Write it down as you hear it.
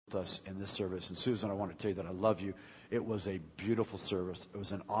us in this service. And Susan, I want to tell you that I love you. It was a beautiful service. It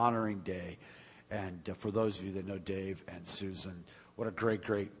was an honoring day. And for those of you that know Dave and Susan, what a great,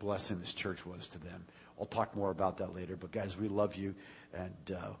 great blessing this church was to them. I'll talk more about that later. But guys, we love you.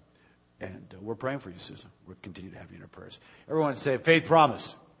 And we're praying for you, Susan. We'll continue to have you in our prayers. Everyone say, faith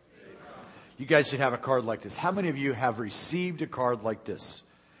promise. You guys should have a card like this. How many of you have received a card like this?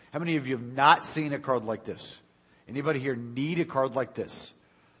 How many of you have not seen a card like this? Anybody here need a card like this?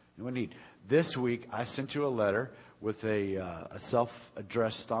 Anyone need? This week, I sent you a letter with a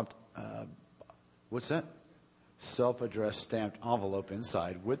self-addressed stamped, what's that? Self-addressed stamped envelope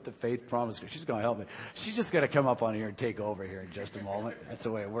inside with the faith promise. She's going to help me. She's just going to come up on here and take over here in just a moment. That's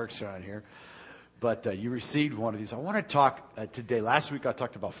the way it works around here. But you received one of these. I want to talk today. Last week I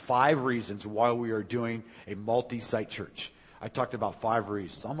talked about 5 reasons why we are doing a multi-site church. I talked about 5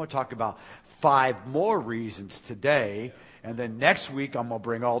 reasons. I'm going to talk about 5 more reasons today. And then next week I'm going to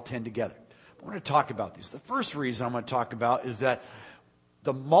bring all 10 together. I want to talk about these. The first reason I'm going to talk about is that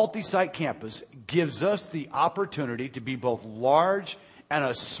the multi-site campus gives us the opportunity to be both large and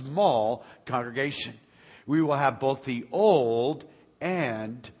a small congregation. We will have both the old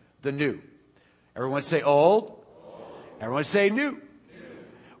and the new. Everyone say old. Everyone say new.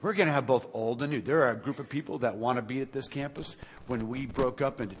 We're going to have both old and new. There are a group of people that want to be at this campus. When we broke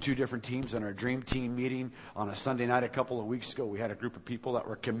up into 2 different teams in our dream team meeting on a Sunday night a couple of weeks ago, we had a group of people that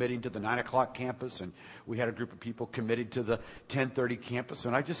were committing to the 9 o'clock campus, and we had a group of people committed to the 10:30 campus.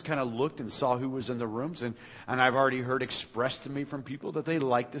 And I just kind of looked and saw who was in the rooms, and I've already heard expressed to me from people that they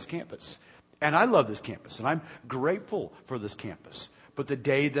like this campus. And I love this campus, and I'm grateful for this campus. But the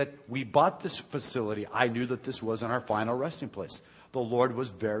day that we bought this facility, I knew that this wasn't our final resting place. The Lord was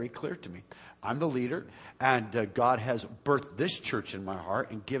very clear to me. I'm the leader, and God has birthed this church in my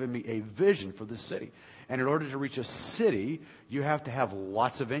heart and given me a vision for this city. And in order to reach a city, you have to have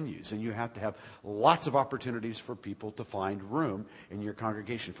lots of venues, and you have to have lots of opportunities for people to find room in your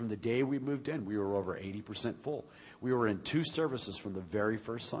congregation. From the day we moved in, we were over 80% full. We were in 2 services from the very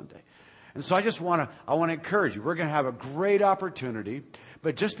first Sunday. And so I want to encourage you. We're going to have a great opportunity,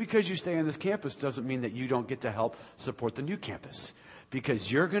 but just because you stay on this campus doesn't mean that you don't get to help support the new campus, because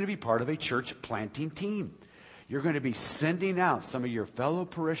you're going to be part of a church planting team. You're going to be sending out some of your fellow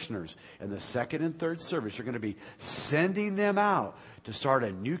parishioners in the 2nd and 3rd service. You're going to be sending them out to start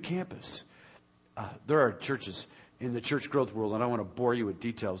a new campus. There are churches in the church growth world, and I don't want to bore you with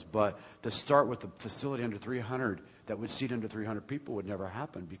details, but to start with a facility under 300 that would seat under 300 people would never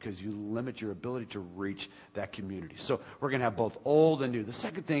happen, because you limit your ability to reach that community. So we're going to have both old and new. The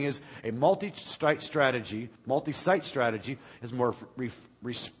second thing is a multi-site strategy is more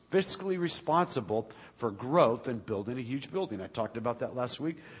fiscally responsible for growth than building a huge building. I talked about that last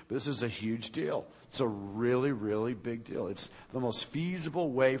week, but this is a huge deal. It's a really, really big deal. It's the most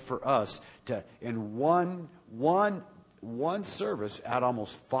feasible way for us to, in one service, add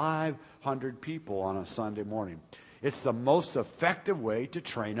almost 500 people on a Sunday morning. It's the most effective way to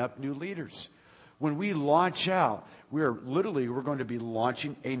train up new leaders. When we launch out, we're going to be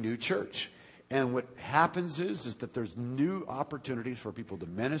launching a new church. And what happens is that there's new opportunities for people to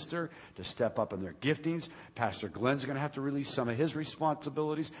minister, to step up in their giftings. Pastor Glenn's going to have to release some of his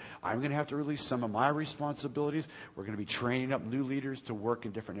responsibilities. I'm going to have to release some of my responsibilities. We're going to be training up new leaders to work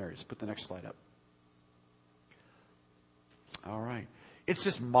in different areas. Put the next slide up. All right. It's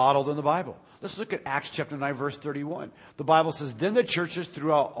just modeled in the Bible. Let's look at Acts chapter 9, verse 31. The Bible says, then the churches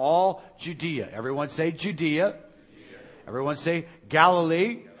throughout all Judea. Everyone say Judea. Everyone say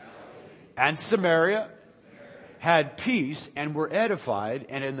Galilee. And Samaria had peace and were edified,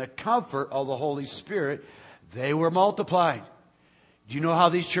 and in the comfort of the Holy Spirit they were multiplied. Do you know how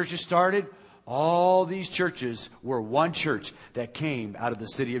these churches started? All these churches were one church that came out of the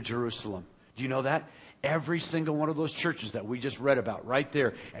city of Jerusalem. Do you know that? Every single one of those churches that we just read about right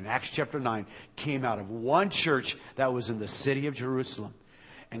there in Acts chapter 9 came out of one church that was in the city of Jerusalem.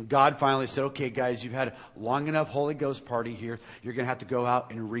 And God finally said, okay, guys, you've had a long enough Holy Ghost party here. You're going to have to go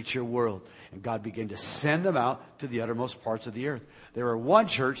out and reach your world. And God began to send them out to the uttermost parts of the earth. There were one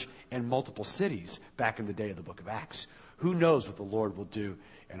church in multiple cities back in the day of the book of Acts. Who knows what the Lord will do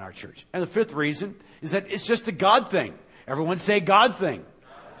in our church? And the fifth reason is that it's just a God thing. Everyone say God thing.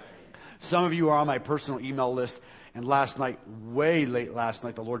 Some of you are on my personal email list. And last night, way late last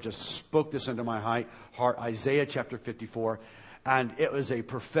night, the Lord just spoke this into my heart. Isaiah chapter 54. And it was a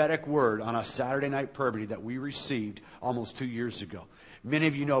prophetic word on a Saturday night prayer meeting that we received almost 2 years ago. Many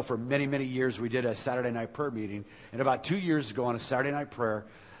of you know for many, many years we did a Saturday night prayer meeting. And about 2 years ago on a Saturday night prayer,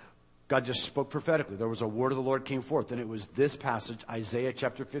 God just spoke prophetically. There was a word of the Lord came forth. And it was this passage, Isaiah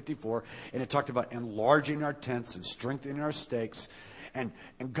chapter 54. And it talked about enlarging our tents and strengthening our stakes. And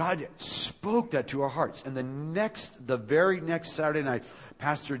God spoke that to our hearts. And the very next Saturday night,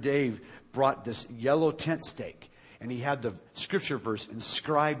 Pastor Dave brought this yellow tent stake. And he had the scripture verse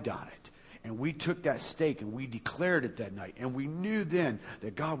inscribed on it. And we took that stake and we declared it that night. And we knew then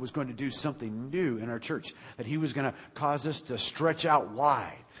that God was going to do something new in our church. That He was going to cause us to stretch out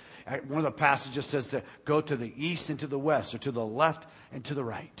wide. One of the passages says to go to the east and to the west, or to the left and to the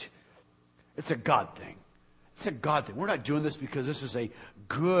right. It's a God thing. It's a God thing. We're not doing this because this is a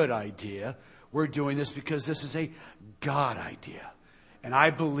good idea. We're doing this because this is a God idea. And I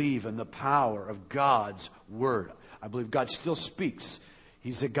believe in the power of God's Word. I believe God still speaks.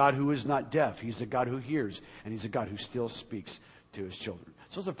 He's a God who is not deaf. He's a God who hears. And He's a God who still speaks to His children.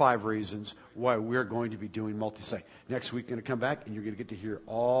 So those are 5 reasons why we're going to be doing multi-site. Next week, you're going to come back and you're going to get to hear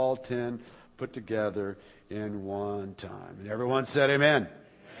all 10 put together in one time. And everyone said amen.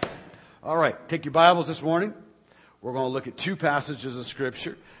 All right, take your Bibles this morning. We're going to look at 2 passages of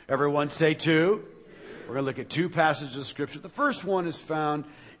Scripture. Everyone say 2. We're going to look at 2 passages of Scripture. The first one is found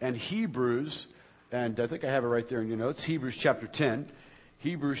in Hebrews, and I think I have it right there in your notes, Hebrews chapter 10.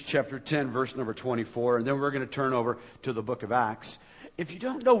 Hebrews chapter 10, verse number 24. And then we're going to turn over to the book of Acts. If you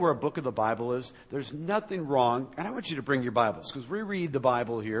don't know where a book of the Bible is, there's nothing wrong. And I want you to bring your Bibles, because we read the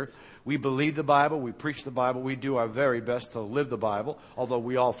Bible here. We believe the Bible. We preach the Bible. We do our very best to live the Bible, although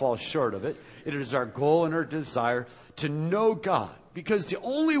we all fall short of it. It is our goal and our desire to know God, because the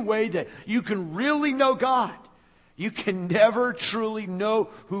only way that you can really know God, you can never truly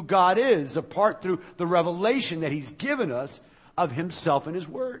know who God is apart through the revelation that He's given us of Himself and His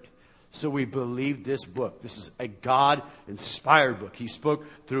Word. So we believe this book. This is a God-inspired book. He spoke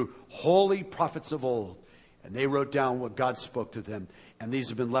through holy prophets of old, and they wrote down what God spoke to them. And these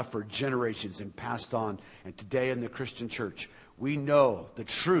have been left for generations and passed on. And today in the Christian church, we know the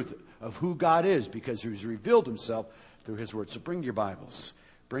truth of who God is because He's revealed Himself through His Word. So bring your Bibles.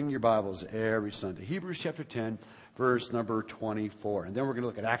 Bring your Bibles every Sunday. Hebrews chapter 10, verse number 24. And then we're going to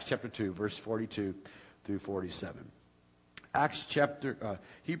look at Acts chapter 2, verse 42 through 47.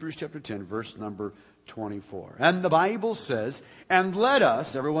 Hebrews chapter 10, verse number 24. And the Bible says, and let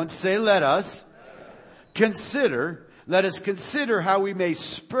us, everyone say let us, let us consider how we may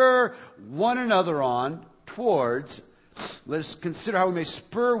spur one another on towards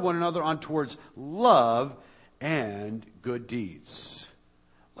love and good deeds.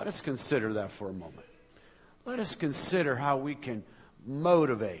 Let us consider that for a moment. Let us consider how we can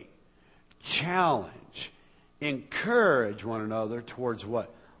motivate, challenge, encourage one another towards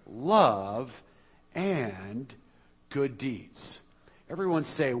what? Love and good deeds. Everyone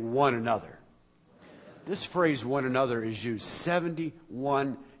say one another. This phrase one another is used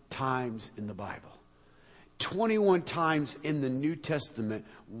 71 times in the Bible. 21 times in the New Testament,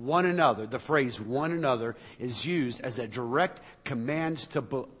 one another, the phrase one another is used as a direct command to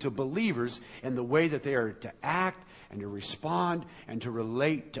believers in the way that they are to act and to respond and to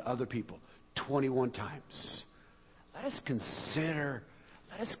relate to other people. 21 times. Let us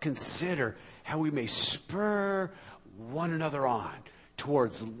consider how we may spur one another on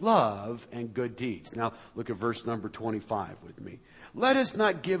towards love and good deeds. Now, look at verse number 25 with me. Let us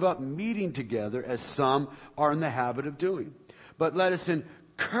not give up meeting together as some are in the habit of doing, but let us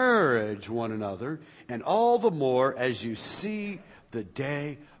encourage one another, and all the more as you see the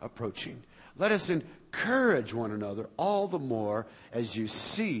day approaching. Let us encourage one another all the more as you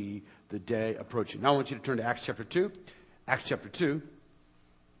see the day approaching. Now I want you to turn to Acts chapter 2. Acts chapter 2.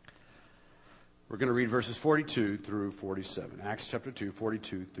 We're going to read verses 42 through 47. Acts chapter 2,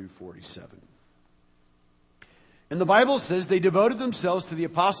 42 through 47. And the Bible says, they devoted themselves to the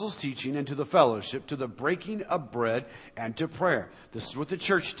apostles' teaching and to the fellowship, to the breaking of bread and to prayer. This is what the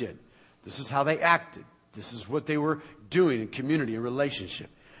church did. This is how they acted. This is what they were doing in community and relationship.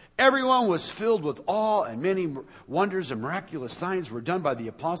 Everyone was filled with awe, and many wonders and miraculous signs were done by the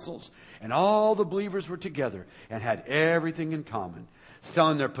apostles. And all the believers were together and had everything in common.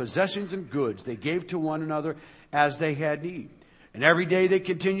 Selling their possessions and goods, they gave to one another as they had need. And every day they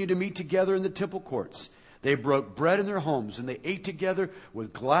continued to meet together in the temple courts. They broke bread in their homes, and they ate together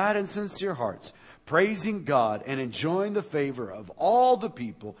with glad and sincere hearts, praising God and enjoying the favor of all the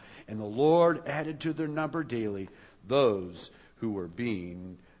people. And the Lord added to their number daily those who were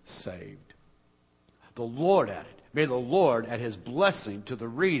being saved. The Lord added. May the Lord add His blessing to the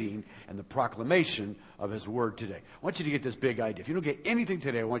reading and the proclamation of His Word today. I want you to get this big idea. If you don't get anything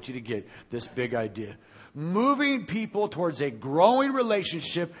today, I want you to get this big idea. Moving people towards a growing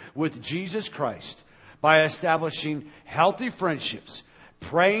relationship with Jesus Christ by establishing healthy friendships,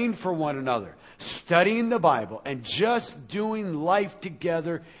 praying for one another, studying the Bible, and just doing life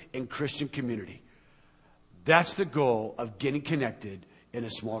together in Christian community. That's the goal of getting connected in a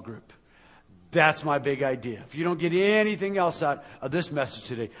small group. That's my big idea. If you don't get anything else out of this message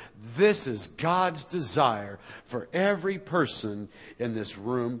today, this is God's desire for every person in this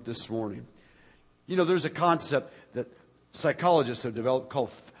room this morning. You know, there's a concept that psychologists have developed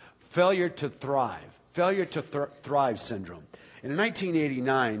called failure to thrive syndrome. And in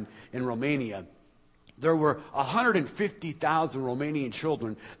 1989 in Romania, there were 150,000 Romanian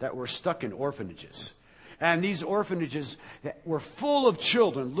children that were stuck in orphanages. And these orphanages were full of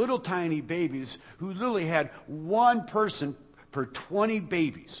children, little tiny babies, who literally had one person per 20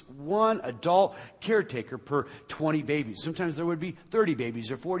 babies, one adult caretaker per 20 babies. Sometimes there would be 30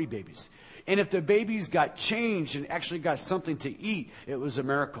 babies or 40 babies. And if the babies got changed and actually got something to eat, it was a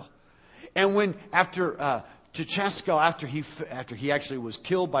miracle. And when after Ceausescu, after he actually was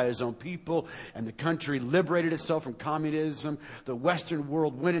killed by his own people and the country liberated itself from communism, the Western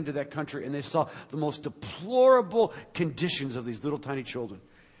world went into that country and they saw the most deplorable conditions of these little tiny children.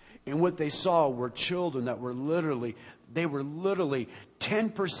 And what they saw were children that were literally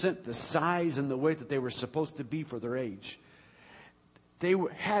 10% the size and the weight that they were supposed to be for their age. They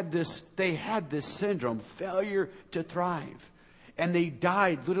had this syndrome, failure to thrive. And they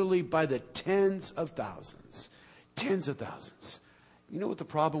died literally by the tens of thousands. Tens of thousands. You know what the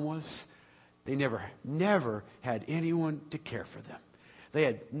problem was? They never had anyone to care for them. They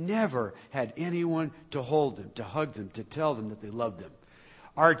had never had anyone to hold them, to hug them, to tell them that they loved them.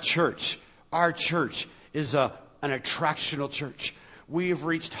 Our church is an attractional church. We have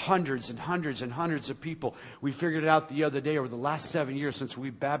reached hundreds and hundreds and hundreds of people. We figured it out the other day. Over the last 7 years since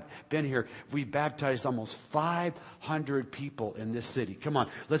we've been here, we baptized almost 500 people in this city. Come on,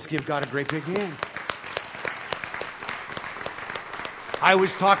 let's give God a great big hand. I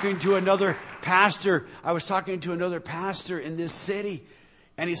was talking to another pastor in this city.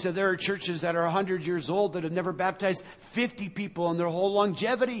 And he said there are churches that are 100 years old that have never baptized 50 people in their whole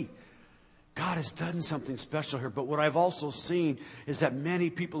longevity. God has done something special here. But what I've also seen is that many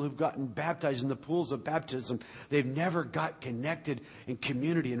people who've gotten baptized in the pools of baptism, they've never got connected in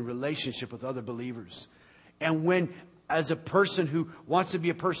community and relationship with other believers. And when, as a person who wants to be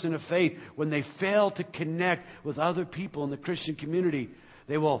a person of faith, when they fail to connect with other people in the Christian community,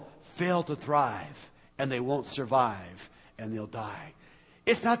 they will fail to thrive and they won't survive and they'll die.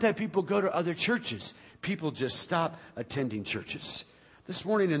 It's not that people go to other churches. People just stop attending churches. This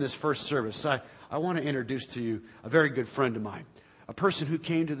morning in this first service, I want to introduce to you a very good friend of mine, a person who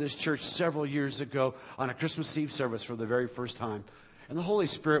came to this church several years ago on a Christmas Eve service for the very first time. And the Holy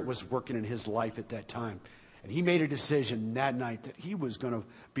Spirit was working in his life at that time. And he made a decision that night that he was going to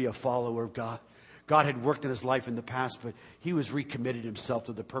be a follower of God. God had worked in his life in the past, but he was recommitted himself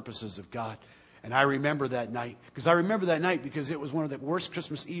to the purposes of God. And I remember that night because it was one of the worst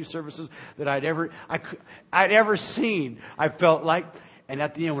Christmas Eve services that I'd ever seen. I felt like. And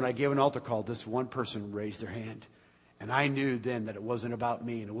at the end, when I gave an altar call, this one person raised their hand. And I knew then that it wasn't about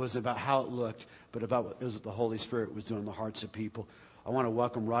me and it wasn't about how it looked, but about what the Holy Spirit was doing in the hearts of people. I want to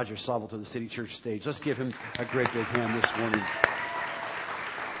welcome Roger Sobel to the City Church stage. Let's give him a great big hand this morning.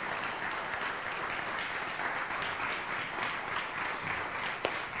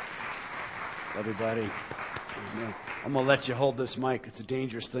 Everybody, I'm going to let you hold this mic. It's a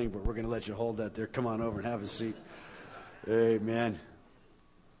dangerous thing, but we're going to let you hold that there. Come on over and have a seat. Amen.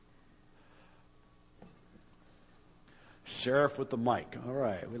 Sheriff with the mic. All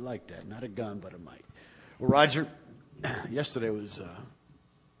right, we like that. Not a gun, but a mic. Well, Roger, yesterday was it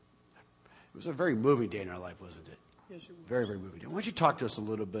was a very moving day in our life, wasn't it? Yes, it was. Very, very moving day. Why don't you talk to us a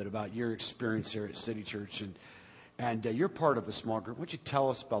little bit about your experience here at City Church, and you're part of a small group. Why don't you tell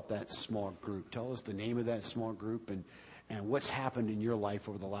us about that small group? Tell us the name of that small group and what's happened in your life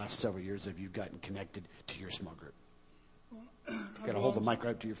over the last several years as you've gotten connected to your small group. You got to hold the mic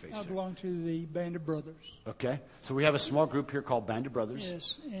right up to your face. I belong to the Band of Brothers. Okay. So we have a small group here called Band of Brothers.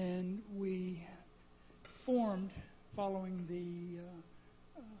 Yes, and we formed following the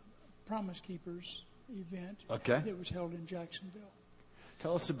Promise Keepers event that was held in Jacksonville.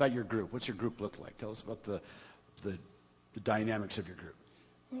 Tell us about your group. What's your group look like? Tell us about the dynamics of your group.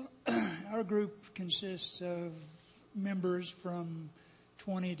 Well, our group consists of members from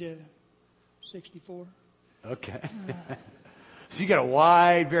 20 to 64. Okay. So you got a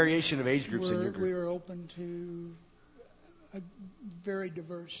wide variation of age groups in your group. We are open to a very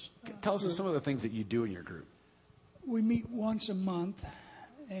diverse Tell us group. some of the things that you do in your group. We meet once a month,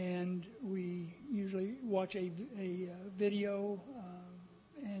 and we usually watch a video,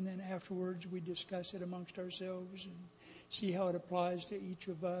 and then afterwards we discuss it amongst ourselves and see how it applies to each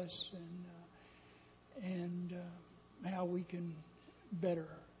of us and how we can better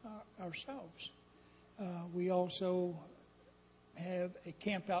ourselves. We also have a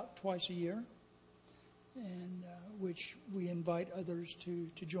camp out twice a year, and which we invite others to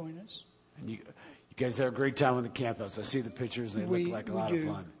join us. And you guys have a great time on the campouts. I see the pictures, and they look like a lot of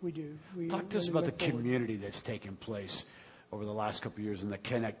fun. We do. Talk to us about the community that's taken place over the last couple of years and the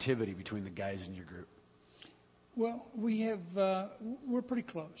connectivity between the guys in your group. Well, we have, we're pretty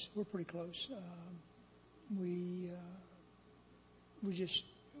close. We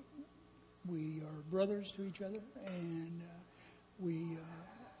are brothers to each other, and we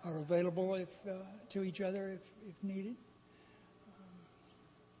are available to each other if needed.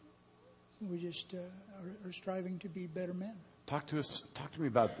 We just are striving to be better men. Talk to me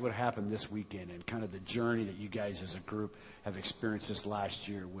about what happened this weekend and kind of the journey that you guys as a group have experienced this last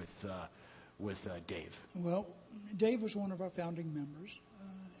year with Dave. Well, Dave was one of our founding members.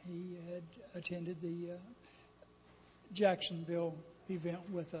 He had attended the Jacksonville event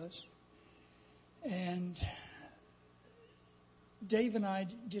with us. And Dave and I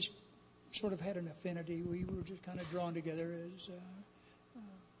just sort of had an affinity. We were just kind of drawn together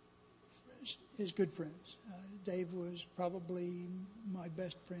as good friends. Dave was probably my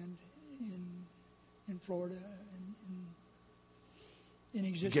best friend in Florida in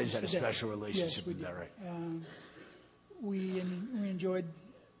existence. You guys had a today. special relationship, yes, we is did. that right? We enjoyed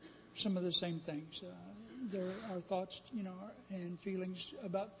some of the same things. Our thoughts, and feelings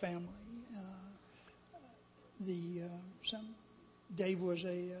about family. Dave was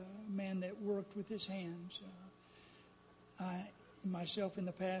a man that worked with his hands. Myself in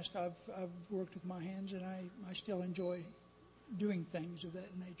the past, I've worked with my hands, and I still enjoy doing things of that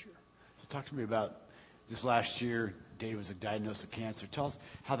nature. So talk to me about this last year. Dave was diagnosed with cancer. Tell us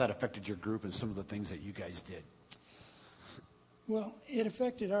how that affected your group and some of the things that you guys did. Well, it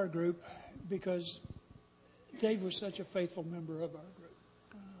affected our group because Dave was such a faithful member of our group.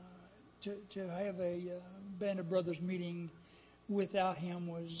 To have a Band of Brothers meeting without him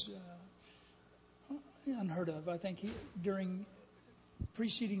was unheard of. I think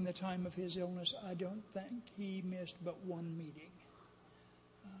preceding the time of his illness, I don't think he missed but one meeting.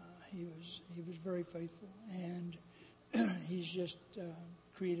 He was very faithful, and he's just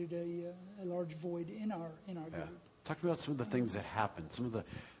created a large void in our group. Talk about some of the things that happened, some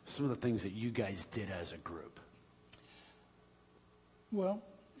of the things that you guys did as a group. Well,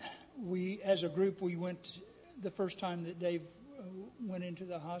 as a group, we went the first time that Dave went into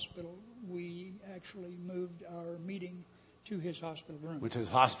the hospital. We actually moved our meeting to his hospital room. Which is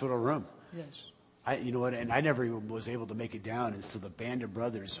hospital room. Yes. You know what? And I never even was able to make it down, and so the Band of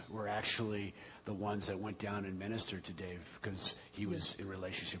Brothers were actually the ones that went down and ministered to Dave because he was in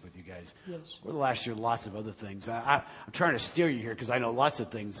relationship with you guys. Yes. Over the last year, lots of other things. I'm trying to steer you here because I know lots of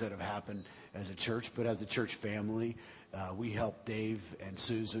things that have happened as a church, but as a church family, we helped Dave and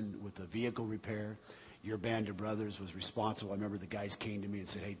Susan with the vehicle repair. Your Band of Brothers was responsible. I remember the guys came to me and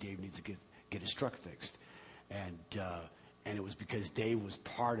said, "Hey, Dave needs to get his truck fixed," and it was because Dave was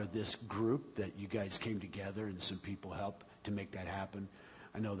part of this group that you guys came together and some people helped to make that happen.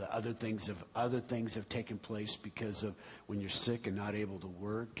 I know that other things have taken place because of when you're sick and not able to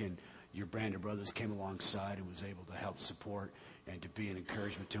work, and your Band of Brothers came alongside and was able to help support and to be an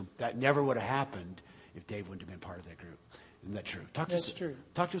encouragement to him. That never would have happened if Dave wouldn't have been part of that group. Isn't that true? That's true.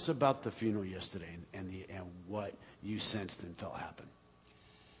 Talk to us about the funeral yesterday and what you sensed and felt happen.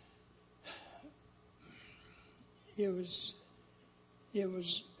 It was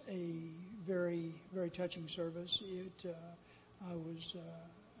a very, very touching service. I was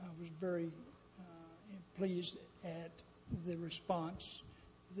very pleased at the response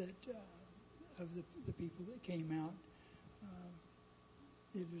of the people that came out.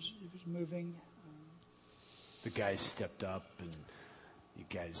 It was moving. The guys stepped up, and you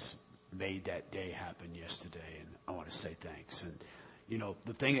guys made that day happen yesterday, and I want to say thanks. And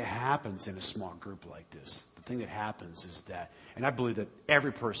the thing that happens in a small group like this, the thing that happens is that, and I believe that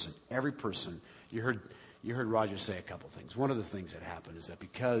every person, you heard Roger say a couple things. One of the things that happened is that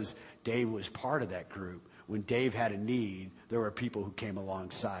because Dave was part of that group, when Dave had a need, there were people who came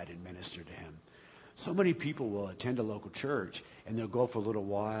alongside and ministered to him. So many people will attend a local church, and they'll go for a little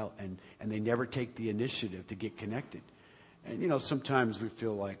while, and they never take the initiative to get connected. And, sometimes we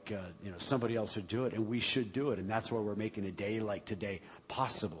feel like, somebody else should do it, and we should do it. And that's why we're making a day like today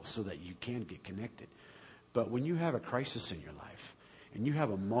possible so that you can get connected. But when you have a crisis in your life, and you have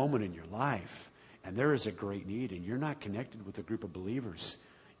a moment in your life, and there is a great need, and you're not connected with a group of believers,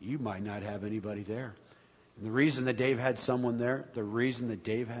 you might not have anybody there. And the reason that Dave had someone there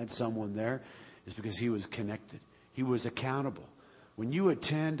is because he was connected. He was accountable. When you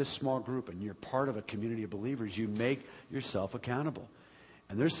attend a small group and you're part of a community of believers, you make yourself accountable.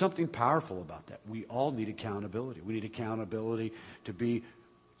 And there's something powerful about that. We all need accountability. We need accountability to be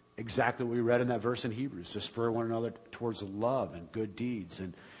exactly what we read in that verse in Hebrews, to spur one another towards love and good deeds.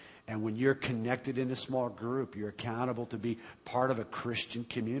 And when you're connected in a small group, you're accountable to be part of a Christian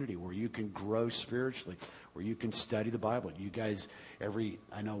community where you can grow spiritually, where you can study the Bible. You guys,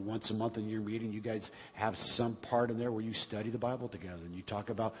 once a month in your meeting, you guys have some part in there where you study the Bible together and you talk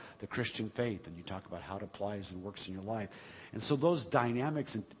about the Christian faith and you talk about how it applies and works in your life. And so those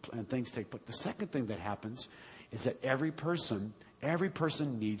dynamics and things take place. The second thing that happens is that every person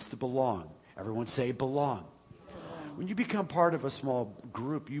needs to belong. Everyone say belong. When you become part of a small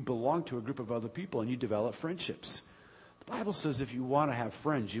group, you belong to a group of other people and you develop friendships. The Bible says if you want to have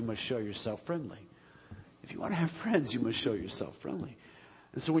friends, you must show yourself friendly. If you want to have friends, you must show yourself friendly.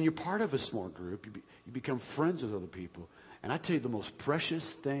 And so when you're part of a small group, you become friends with other people. And I tell you, the most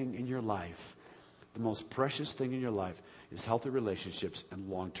precious thing in your life is healthy relationships and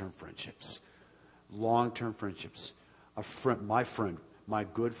long-term friendships. Long-term friendships. My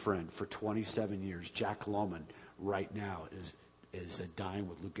good friend for 27 years, Jack Lohman, right now is dying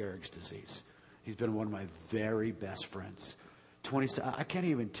with Lou Gehrig's disease. He's been one of my very best friends. I can't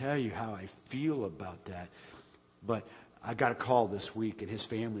even tell you how I feel about that. But I got a call this week, and his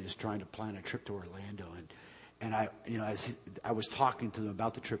family is trying to plan a trip to Orlando. And as I was talking to them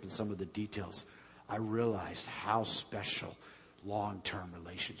about the trip and some of the details, I realized how special long-term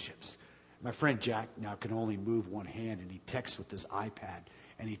relationships. My friend Jack now can only move one hand, and he texts with his iPad.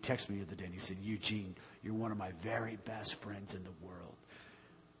 And he texted me the other day, and he said, "Eugene, you're one of my very best friends in the world."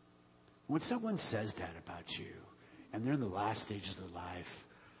 When someone says that about you, and they're in the last stages of their life,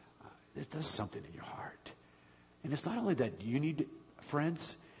 it does something in your heart. And it's not only that you need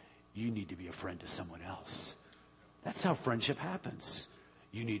friends, you need to be a friend to someone else. That's how friendship happens.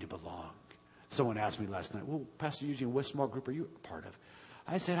 You need to belong. Someone asked me last night, "Well, Pastor Eugene, what small group are you a part of?"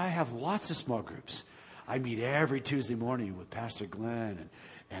 I said, "I have lots of small groups. I meet every Tuesday morning with Pastor Glenn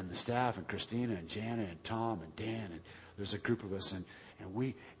and the staff and Christina and Jana and Tom and Dan, and there's a group of us,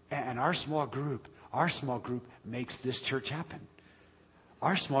 and our small group makes this church happen.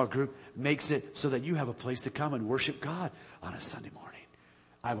 Our small group makes it so that you have a place to come and worship God on a Sunday morning.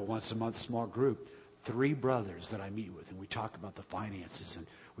 I have a once a month small group, 3 brothers that I meet with, and we talk about the finances and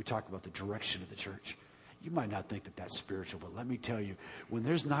we talk about the direction of the church. You might not think that that's spiritual, but let me tell you, when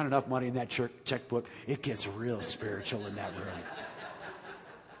there's not enough money in that checkbook, it gets real spiritual in that room.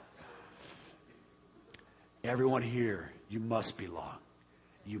 Everyone here, you must belong.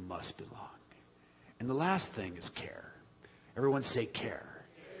 You must belong. And the last thing is care. Everyone say care.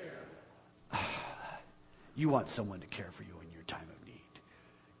 You want someone to care for you in your time of need.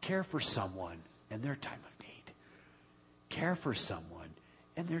 Care for someone in their time of need. Care for someone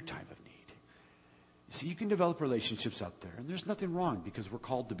in their time of need. See, you can develop relationships out there, and there's nothing wrong because we're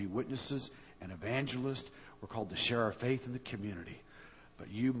called to be witnesses and evangelists. We're called to share our faith in the community. But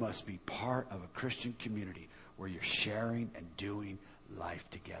you must be part of a Christian community where you're sharing and doing life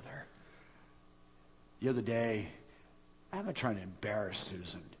together. The other day, I'm not trying to embarrass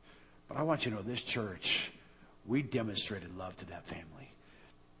Susan, but I want you to know this church, we demonstrated love to that family.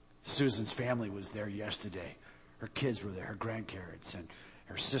 Susan's family was there yesterday. Her kids were there, her grandkids, and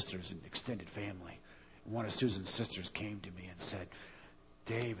her sisters and extended family. One of Susan's sisters came to me and said,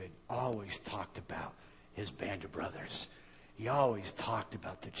 "David always talked about his band of brothers. He always talked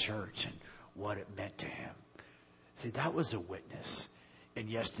about the church and what it meant to him." See, that was a witness. And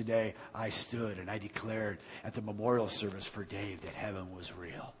yesterday I stood and I declared at the memorial service for Dave that heaven was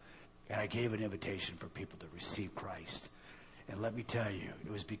real. And I gave an invitation for people to receive Christ. And let me tell you,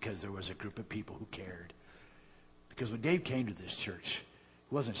 it was because there was a group of people who cared. Because when Dave came to this church,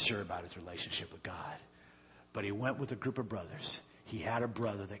 he wasn't sure about his relationship with God. But he went with a group of brothers. He had a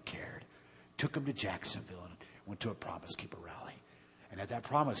brother that cared. Took him to Jacksonville and went to a Promise Keeper rally. And at that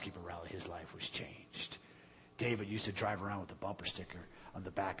Promise Keeper rally, his life was changed. David used to drive around with a bumper sticker on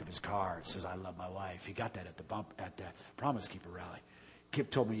the back of his car. It says, "I love my wife." He got that at the Promise Keeper rally. Kip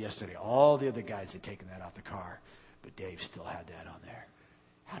told me yesterday, all the other guys had taken that off the car, but Dave still had that on there.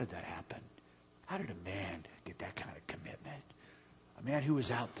 How did that happen? How did a man get that kind of commitment? A man who was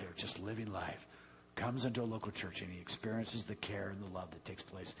out there just living life comes into a local church and he experiences the care and the love that takes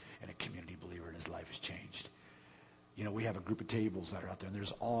place in a community believer, and his life has changed. You know, we have a group of tables that are out there, and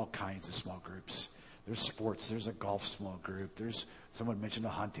there's all kinds of small groups. There's sports. There's a golf small group. There's, someone mentioned a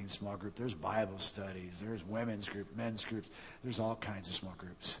hunting small group. There's Bible studies. There's women's group, men's groups. There's all kinds of small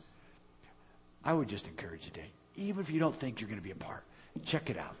groups. I would just encourage you today, even if you don't think you're going to be a part,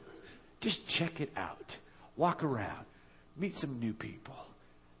 check it out. Just check it out. Walk around. Meet some new people.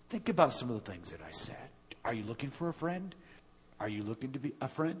 Think about some of the things that I said. Are you looking for a friend? Are you looking to be a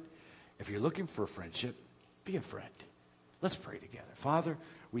friend? If you're looking for a friendship, be a friend. Let's pray together. Father,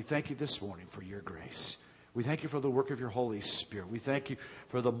 we thank you this morning for your grace. We thank you for the work of your Holy Spirit. We thank you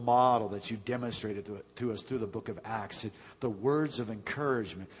for the model that you demonstrated to us through the book of Acts, and the words of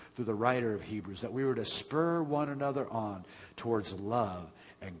encouragement through the writer of Hebrews, that we were to spur one another on towards love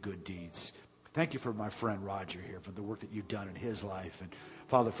and good deeds. Thank you for my friend Roger here, for the work that you've done in his life. And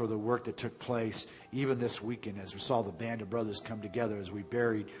Father, for the work that took place even this weekend as we saw the band of brothers come together as we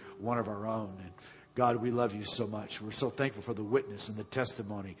buried one of our own. And God, we love you so much. We're so thankful for the witness and the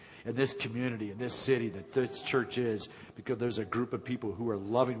testimony in this community, in this city, that this church is, because there's a group of people who are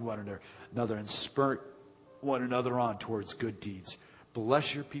loving one another and spur one another on towards good deeds.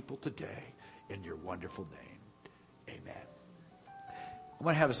 Bless your people today in your wonderful name. Amen. I'm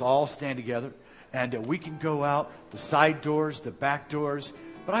going to have us all stand together, and we can go out the side doors, the back doors,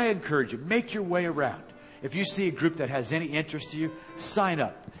 but I encourage you, make your way around. If you see a group that has any interest to you, sign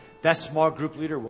up. That small group leader will